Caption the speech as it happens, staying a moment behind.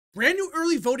Brand new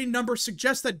early voting numbers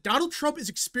suggest that Donald Trump is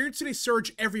experiencing a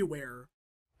surge everywhere.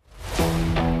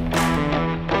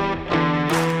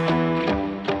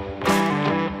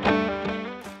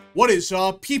 What is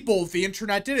up, people of the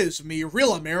internet? It is me,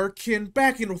 Real American,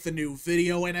 back in with a new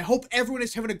video, and I hope everyone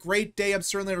is having a great day. I'm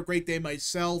certainly having a great day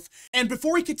myself. And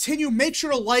before we continue, make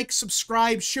sure to like,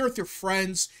 subscribe, share with your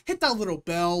friends, hit that little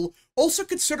bell. Also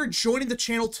consider joining the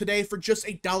channel today for just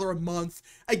 $1 a month.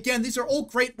 Again, these are all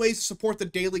great ways to support the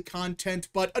daily content,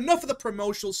 but enough of the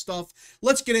promotional stuff.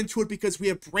 Let's get into it because we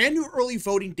have brand new early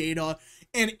voting data,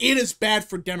 and it is bad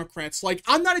for Democrats. Like,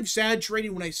 I'm not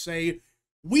exaggerating when I say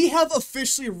we have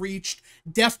officially reached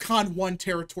DEFCON 1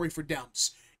 territory for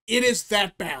Dems. It is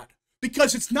that bad.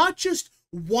 Because it's not just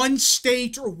one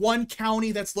state or one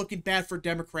county that's looking bad for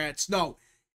Democrats. No.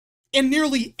 In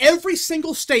nearly every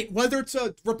single state, whether it's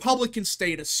a Republican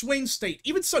state, a swing state,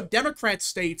 even some Democrat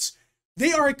states,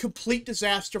 they are a complete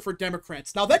disaster for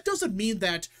Democrats. Now, that doesn't mean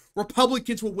that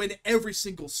Republicans will win every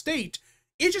single state.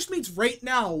 It just means right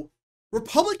now,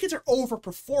 Republicans are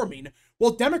overperforming,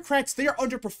 while Democrats, they are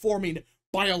underperforming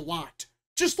by a lot.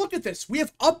 Just look at this. We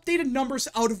have updated numbers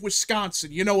out of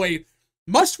Wisconsin. You know, a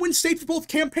must-win state for both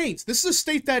campaigns. This is a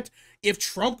state that if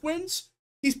Trump wins,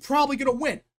 he's probably going to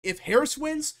win. If Harris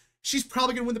wins, she's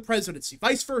probably going to win the presidency.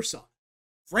 Vice versa.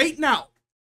 Right now,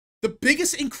 the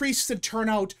biggest increases in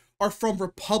turnout are from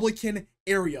Republican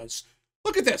areas.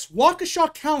 Look at this.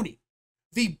 Waukesha County,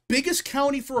 the biggest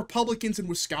county for Republicans in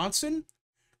Wisconsin,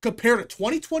 compared to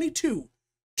 2022,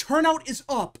 turnout is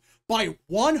up by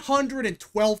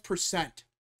 112%.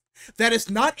 That is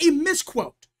not a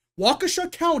misquote. Waukesha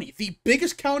County, the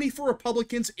biggest county for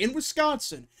Republicans in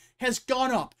Wisconsin, has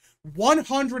gone up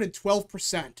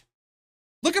 112%.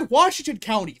 Look at Washington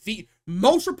County, the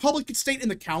most Republican state in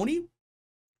the county.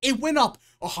 It went up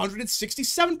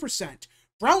 167%.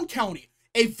 Brown County,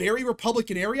 a very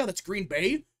Republican area, that's Green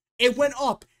Bay, it went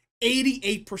up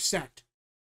 88%.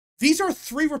 These are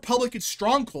three Republican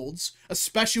strongholds,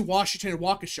 especially Washington and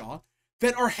Waukesha,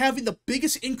 that are having the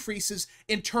biggest increases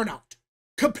in turnout.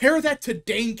 Compare that to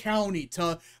Dane County,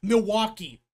 to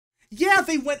Milwaukee. Yeah,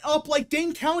 they went up, like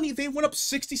Dane County, they went up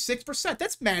 66%.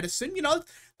 That's Madison, you know,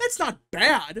 that's not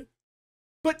bad.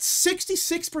 But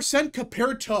 66%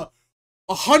 compared to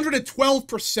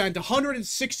 112%,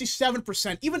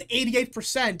 167%, even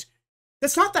 88%,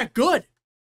 that's not that good.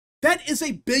 That is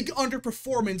a big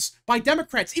underperformance by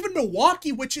Democrats. Even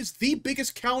Milwaukee, which is the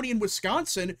biggest county in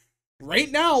Wisconsin, right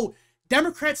now,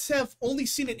 Democrats have only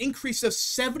seen an increase of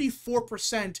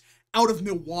 74% out of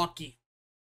Milwaukee.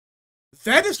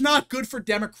 That is not good for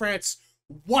Democrats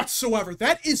whatsoever.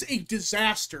 That is a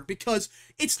disaster because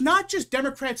it's not just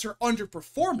Democrats are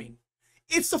underperforming.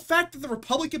 It's the fact that the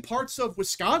Republican parts of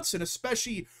Wisconsin,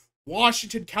 especially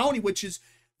Washington County, which is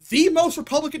the most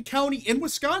Republican county in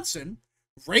Wisconsin,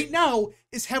 right now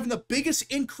is having the biggest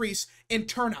increase in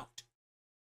turnout.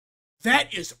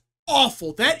 That is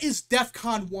awful. That is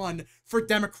DEFCON 1 for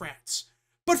Democrats.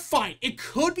 But fine, it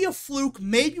could be a fluke.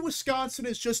 Maybe Wisconsin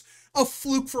is just a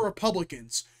fluke for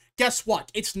Republicans. Guess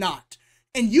what? It's not.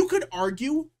 And you could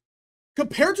argue,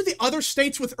 compared to the other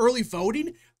states with early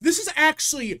voting, this is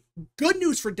actually good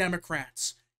news for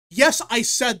Democrats. Yes, I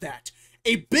said that.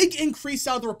 A big increase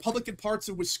out of the Republican parts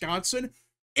of Wisconsin,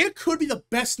 it could be the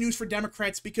best news for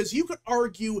Democrats because you could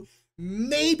argue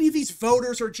maybe these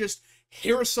voters are just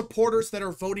Harris supporters that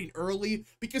are voting early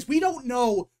because we don't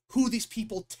know who these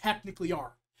people technically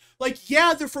are. Like,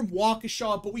 yeah, they're from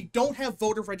Waukesha, but we don't have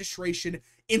voter registration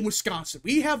in Wisconsin.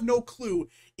 We have no clue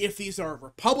if these are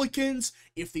Republicans,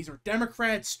 if these are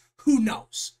Democrats, who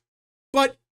knows.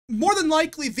 But more than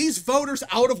likely, these voters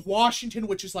out of Washington,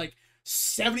 which is like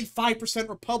 75%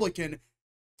 Republican,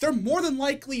 they're more than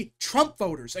likely Trump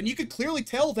voters. And you can clearly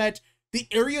tell that the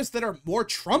areas that are more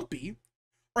Trumpy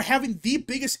are having the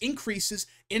biggest increases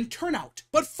in turnout.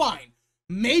 But fine,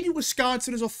 maybe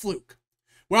Wisconsin is a fluke.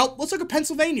 Well, let's look at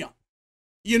Pennsylvania.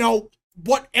 You know,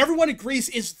 what everyone agrees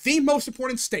is the most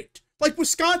important state. Like,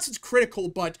 Wisconsin's critical,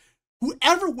 but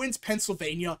whoever wins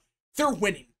Pennsylvania, they're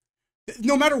winning.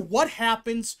 No matter what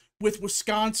happens with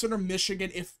Wisconsin or Michigan,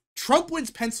 if Trump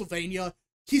wins Pennsylvania,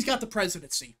 he's got the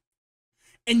presidency.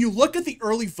 And you look at the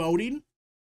early voting,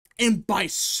 and by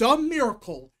some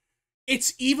miracle,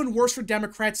 it's even worse for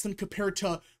Democrats than compared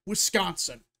to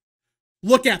Wisconsin.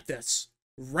 Look at this.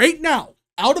 Right now,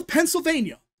 out of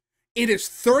Pennsylvania, it is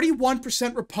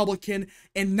 31% Republican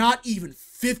and not even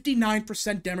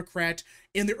 59% Democrat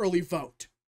in the early vote.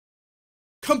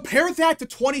 Compare that to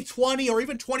 2020 or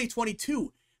even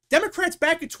 2022. Democrats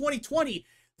back in 2020,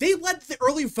 they led the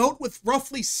early vote with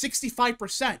roughly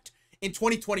 65%. In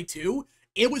 2022,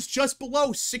 it was just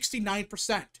below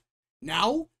 69%.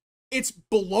 Now, It's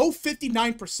below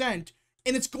 59%,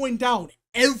 and it's going down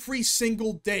every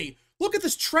single day. Look at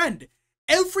this trend.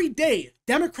 Every day,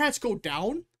 Democrats go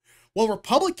down, while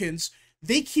Republicans,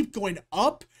 they keep going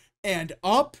up and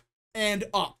up and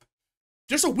up.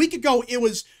 Just a week ago, it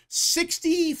was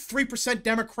 63%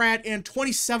 Democrat and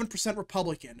 27%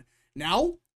 Republican.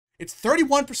 Now, it's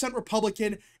 31%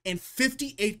 Republican and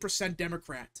 58%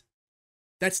 Democrat.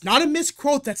 That's not a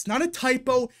misquote. That's not a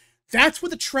typo. That's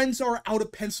what the trends are out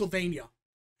of Pennsylvania.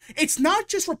 It's not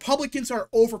just Republicans are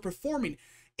overperforming.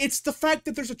 It's the fact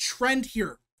that there's a trend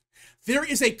here. There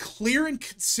is a clear and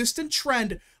consistent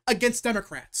trend against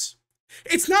Democrats.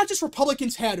 It's not just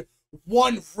Republicans had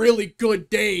one really good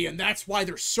day and that's why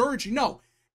they're surging. No,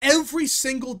 every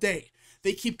single day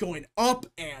they keep going up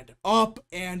and up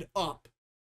and up.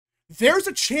 There's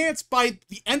a chance by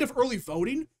the end of early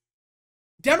voting,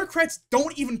 Democrats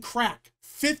don't even crack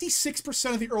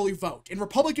 56% of the early vote, and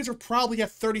Republicans are probably at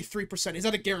 33%. Is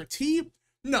that a guarantee?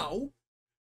 No.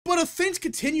 But if things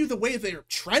continue the way they're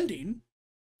trending,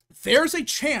 there's a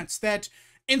chance that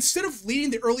instead of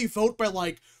leading the early vote by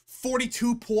like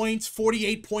 42 points,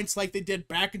 48 points like they did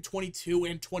back in 22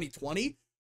 and 2020,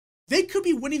 they could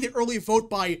be winning the early vote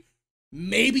by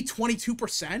maybe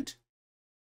 22%.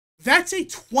 That's a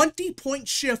 20-point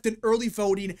shift in early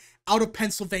voting out of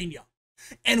Pennsylvania.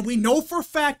 And we know for a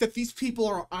fact that these people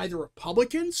are either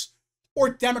Republicans or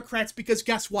Democrats because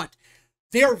guess what?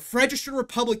 They are registered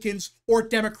Republicans or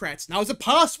Democrats. Now, is it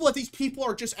possible that these people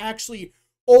are just actually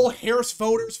all Harris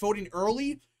voters voting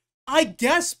early? I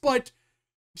guess, but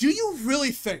do you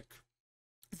really think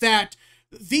that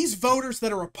these voters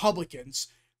that are Republicans,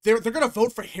 they're going to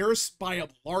vote for Harris by a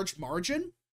large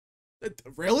margin?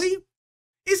 Really?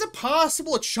 Is it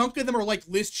possible a chunk of them are like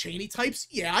Liz Cheney types?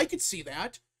 Yeah, I could see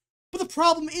that. But the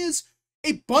problem is,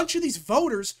 a bunch of these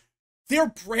voters, they're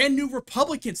brand new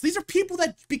Republicans. These are people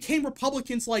that became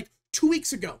Republicans like 2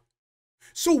 weeks ago.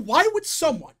 So why would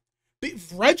someone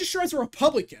register as a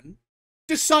Republican,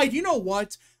 decide, you know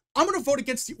what, I'm going to vote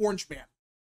against the Orange Man?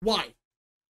 Why?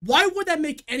 Why would that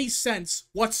make any sense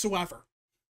whatsoever?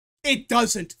 It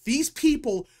doesn't. These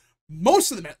people,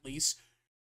 most of them at least,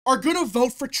 are going to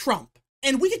vote for Trump.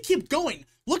 And we could keep going.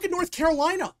 Look at North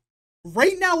Carolina.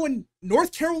 Right now in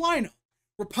North Carolina,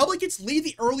 Republicans lead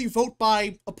the early vote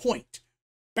by a point.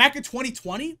 Back in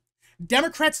 2020,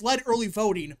 Democrats led early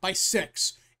voting by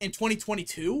 6. In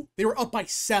 2022, they were up by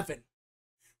 7.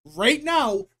 Right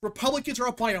now, Republicans are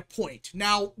up by a point.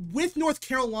 Now, with North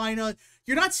Carolina,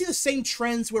 you're not seeing the same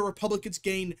trends where Republicans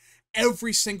gain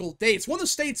every single day. It's one of the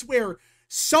states where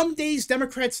some days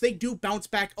Democrats, they do bounce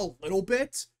back a little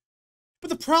bit.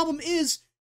 But the problem is,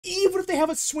 even if they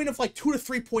have a swing of like 2 to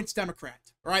 3 points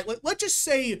Democrat, all right, let's just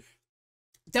say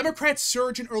Democrats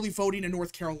surge in early voting in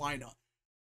North Carolina.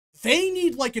 They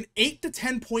need like an 8 to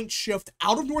 10 point shift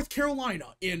out of North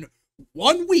Carolina in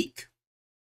 1 week.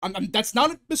 That's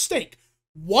not a mistake.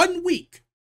 1 week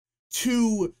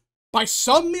to, by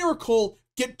some miracle,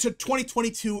 get to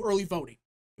 2022 early voting,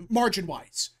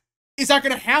 margin-wise. Is that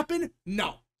going to happen?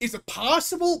 No. Is it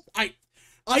possible?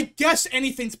 I guess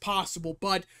anything's possible,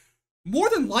 but more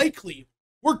than likely,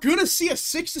 we're going to see a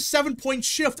 6 to 7 point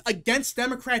shift against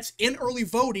Democrats in early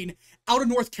voting out of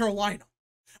North Carolina.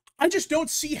 I just don't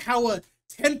see how a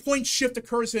 10-point shift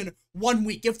occurs in 1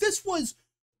 week. If this was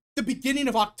the beginning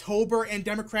of October and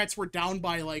Democrats were down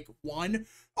by like 1,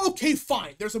 okay,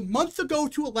 fine. There's a month to go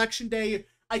to Election Day.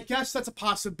 I guess that's a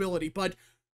possibility, but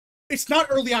it's not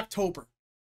early October.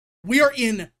 We are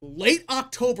in late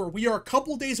October. We are a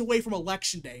couple days away from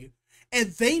Election Day, and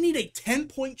they need a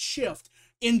 10-point shift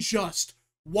in just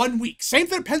 1 week. Same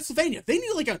thing in Pennsylvania. They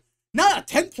need like not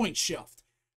a 10-point shift.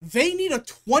 They need a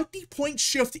 20-point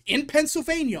shift in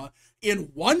Pennsylvania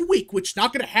in 1 week, which is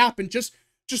not going to happen. Just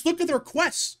look at the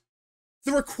requests.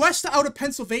 The requests out of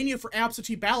Pennsylvania for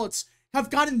absentee ballots have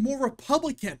gotten more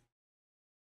Republican.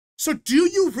 So do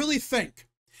you really think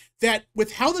that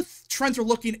with how the trends are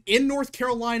looking in North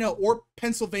Carolina or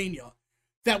Pennsylvania,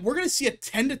 that we're going to see a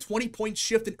 10 to 20 point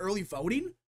shift in early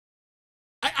voting?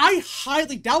 I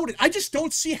highly doubt it. I just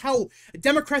don't see how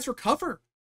Democrats recover.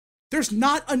 There's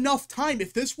not enough time.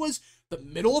 If this was the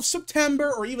middle of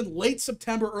September or even late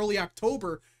September, early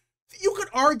October, you could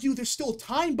argue there's still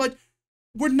time, but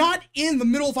we're not in the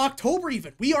middle of October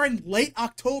even. We are in late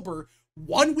October,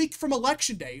 1 week from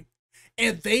Election Day,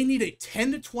 and they need a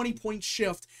 10 to 20 point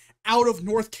shift out of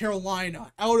North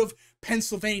Carolina, out of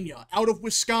Pennsylvania, out of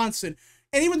Wisconsin,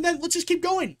 and even then, let's just keep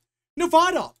going.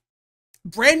 Nevada.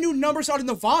 Brand new numbers out of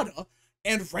Nevada,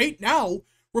 and right now,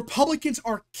 Republicans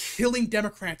are killing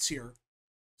Democrats here.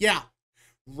 Yeah,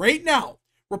 right now,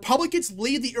 Republicans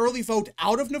lead the early vote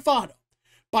out of Nevada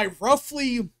by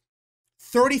roughly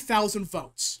 30,000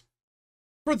 votes.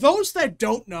 For those that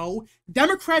don't know,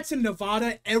 Democrats in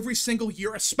Nevada every single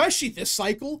year, especially this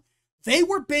cycle, they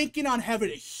were banking on having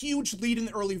a huge lead in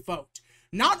the early vote.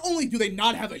 Not only do they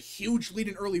not have a huge lead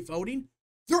in early voting,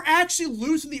 they're actually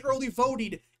losing the early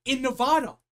voting in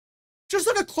Nevada. Just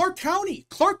look at Clark County.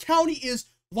 Clark County is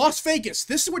Las Vegas.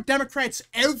 This is where Democrats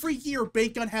every year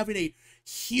bank on having a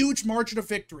huge margin of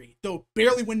victory, though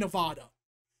barely win Nevada.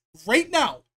 Right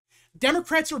now,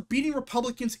 Democrats are beating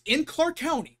Republicans in Clark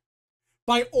County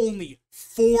by only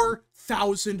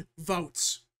 4,000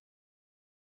 votes.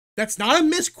 That's not a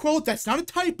misquote, that's not a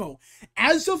typo.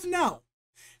 As of now,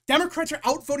 Democrats are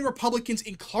outvoting Republicans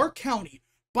in Clark County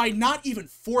by not even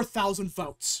 4,000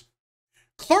 votes.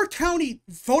 Clark County,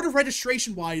 voter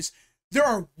registration-wise, there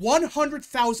are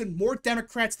 100,000 more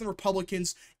Democrats than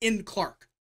Republicans in Clark.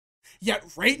 Yet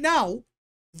right now,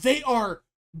 they are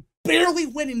barely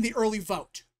winning the early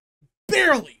vote.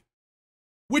 Barely.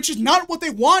 Which is not what they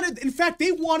wanted. In fact,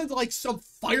 they wanted like some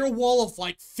firewall of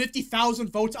like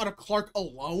 50,000 votes out of Clark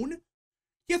alone.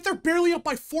 Yet they're barely up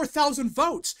by 4,000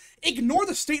 votes. Ignore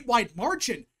the statewide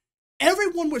margin.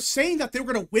 Everyone was saying that they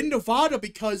were going to win Nevada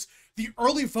because the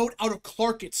early vote out of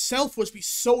Clark itself was be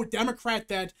so Democrat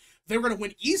that they were going to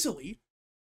win easily.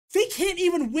 They can't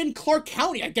even win Clark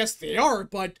County. I guess they are,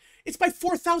 but it's by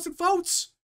 4,000 votes.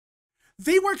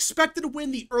 They were expected to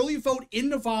win the early vote in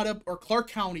Nevada or Clark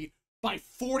County by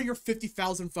 40 or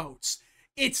 50,000 votes.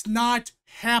 It's not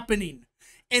happening.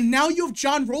 And now you have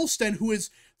Jon Rolston, who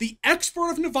is the expert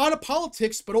of Nevada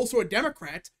politics, but also a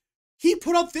Democrat. He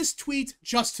put up this tweet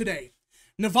just today.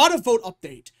 Nevada vote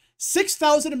update.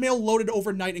 6,000 mail loaded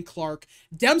overnight in Clark.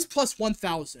 Dems plus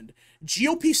 1,000.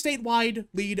 GOP statewide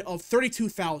lead of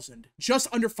 32,000. Just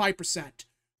under 5%.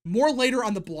 More later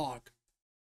on the blog.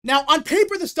 Now, on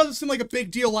paper, this doesn't seem like a big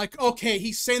deal. Like, okay,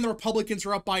 he's saying the Republicans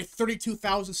are up by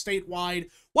 32,000 statewide.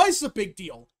 Why is this a big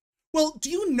deal? Well, do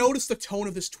you notice the tone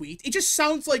of this tweet? It just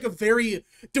sounds like a very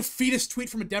defeatist tweet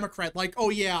from a Democrat. Like,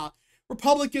 oh yeah,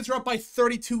 Republicans are up by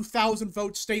 32,000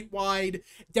 votes statewide.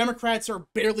 Democrats are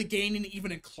barely gaining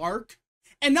even in Clark.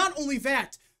 And not only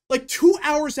that, like 2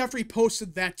 hours after he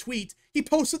posted that tweet, he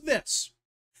posted this.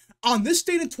 On this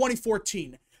date in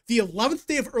 2014, the 11th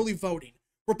day of early voting,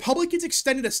 Republicans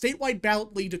extended a statewide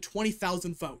ballot lead to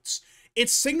 20,000 votes. It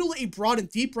signaled a broad and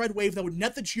deep red wave that would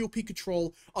net the GOP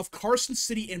control of Carson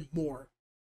City and more.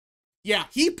 Yeah,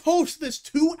 he posted this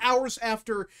 2 hours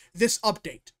after this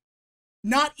update.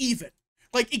 Not even.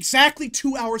 Like, exactly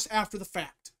 2 hours after the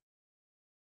fact.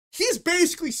 He's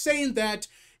basically saying that,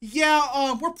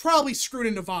 yeah, we're probably screwed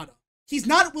in Nevada. He's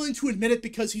not willing to admit it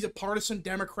because he's a partisan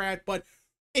Democrat, but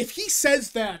if he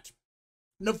says that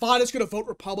Nevada's going to vote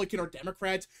Republican or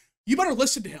Democrat, you better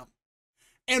listen to him.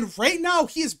 And right now,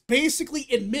 he is basically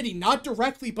admitting, not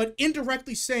directly, but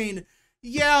indirectly saying,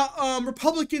 yeah,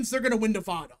 Republicans, they're going to win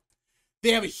Nevada.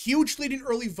 They have a huge lead in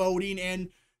early voting, and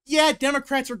yeah,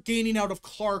 Democrats are gaining out of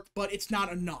Clark, but it's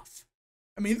not enough.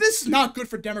 I mean, this is not good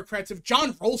for Democrats if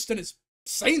Jon Rolston is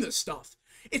saying this stuff.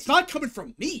 It's not coming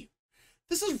from me.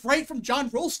 This is right from Jon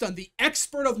Rolston, the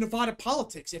expert of Nevada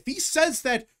politics. If he says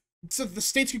that so the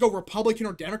states can go Republican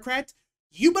or Democrat,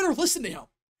 you better listen to him.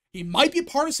 He might be a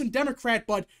partisan Democrat,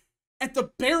 but at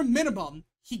the bare minimum,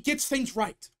 he gets things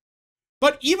right.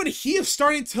 But even he is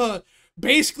starting to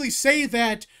basically say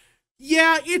that,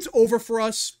 yeah, it's over for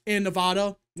us in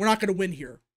Nevada. We're not going to win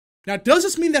here. Now, does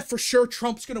this mean that for sure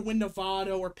Trump's going to win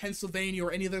Nevada or Pennsylvania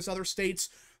or any of those other states?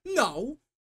 No.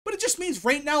 But it just means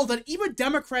right now that even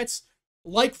Democrats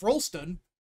like Rolston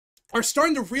are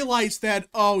starting to realize that,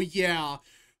 oh yeah,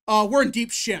 we're in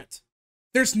deep shit.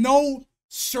 There's no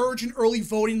surge in early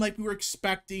voting like we were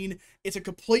expecting. It's a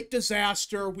complete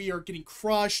disaster. We are getting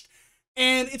crushed.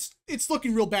 And it's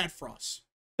looking real bad for us.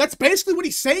 That's basically what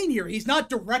he's saying here. He's not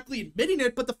directly admitting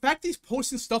it, but the fact that he's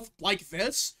posting stuff like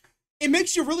this, it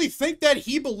makes you really think that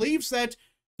he believes that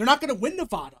they're not going to win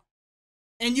Nevada.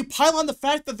 And you pile on the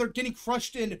fact that they're getting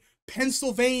crushed in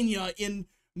Pennsylvania, in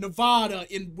Nevada,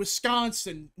 in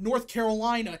Wisconsin, North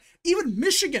Carolina, even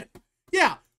Michigan.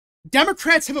 Yeah,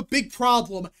 Democrats have a big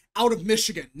problem out of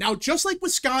Michigan. Now, just like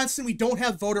Wisconsin, we don't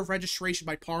have voter registration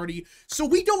by party, so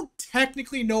we don't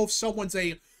technically know if someone's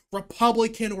a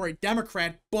Republican or a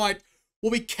Democrat, but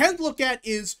what we can look at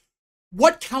is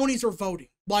what counties are voting.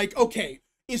 Like, okay,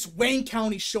 is Wayne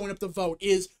County showing up to vote?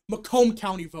 Is Macomb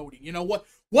County voting? You know,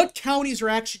 what counties are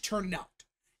actually turning out?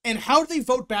 And how do they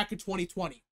vote back in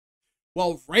 2020?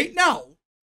 Well, right now,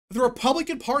 the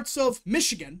Republican parts of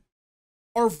Michigan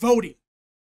are voting.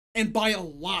 And by a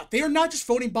lot. They are not just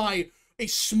voting by a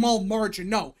small margin.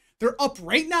 No, they're up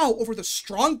right now over the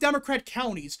strong Democrat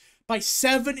counties by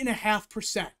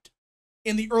 7.5%.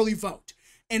 in the early vote.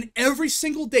 And every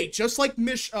single day, just like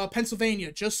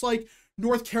Pennsylvania, just like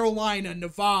North Carolina,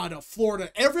 Nevada,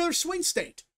 Florida, every other swing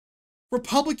state,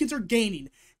 Republicans are gaining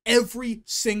every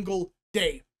single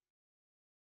day.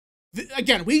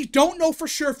 Again, we don't know for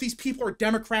sure if these people are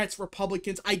Democrats,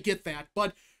 Republicans, I get that,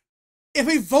 but if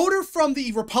a voter from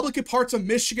the Republican parts of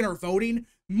Michigan are voting,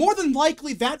 more than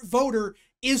likely that voter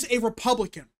is a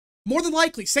Republican. More than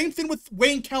likely. Same thing with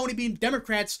Wayne County being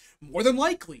Democrats, more than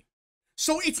likely.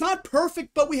 So it's not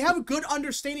perfect, but we have a good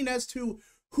understanding as to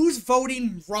who's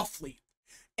voting roughly.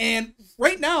 And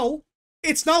right now,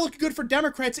 it's not looking good for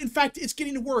Democrats. In fact, it's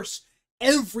getting worse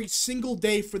every single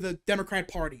day for the Democrat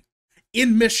Party.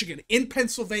 In Michigan, in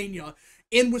Pennsylvania,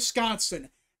 in Wisconsin,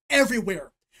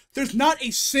 everywhere. There's not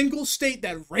a single state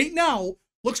that right now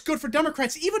looks good for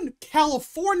Democrats. Even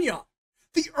California.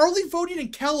 The early voting in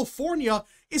California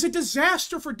is a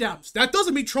disaster for Dems. That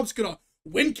doesn't mean Trump's gonna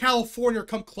win California or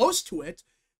come close to it.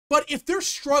 But if they're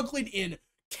struggling in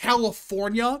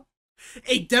California,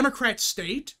 a Democrat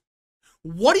state,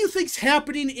 what do you think's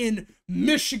happening in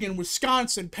Michigan,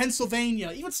 Wisconsin,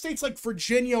 Pennsylvania, even states like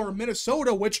Virginia or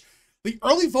Minnesota, which the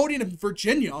early voting in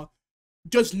Virginia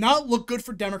does not look good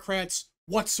for Democrats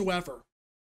whatsoever.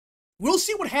 We'll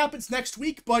see what happens next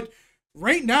week, but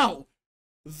right now,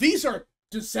 these are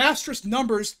disastrous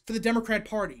numbers for the Democrat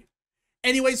Party.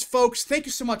 Anyways, folks, thank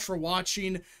you so much for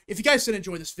watching. If you guys did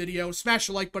enjoy this video, smash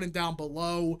the like button down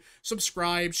below,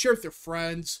 subscribe, share with your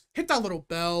friends, hit that little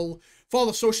bell, follow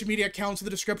the social media accounts in the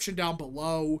description down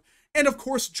below, and of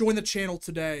course, join the channel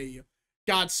today.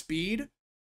 Godspeed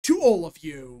to all of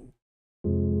you.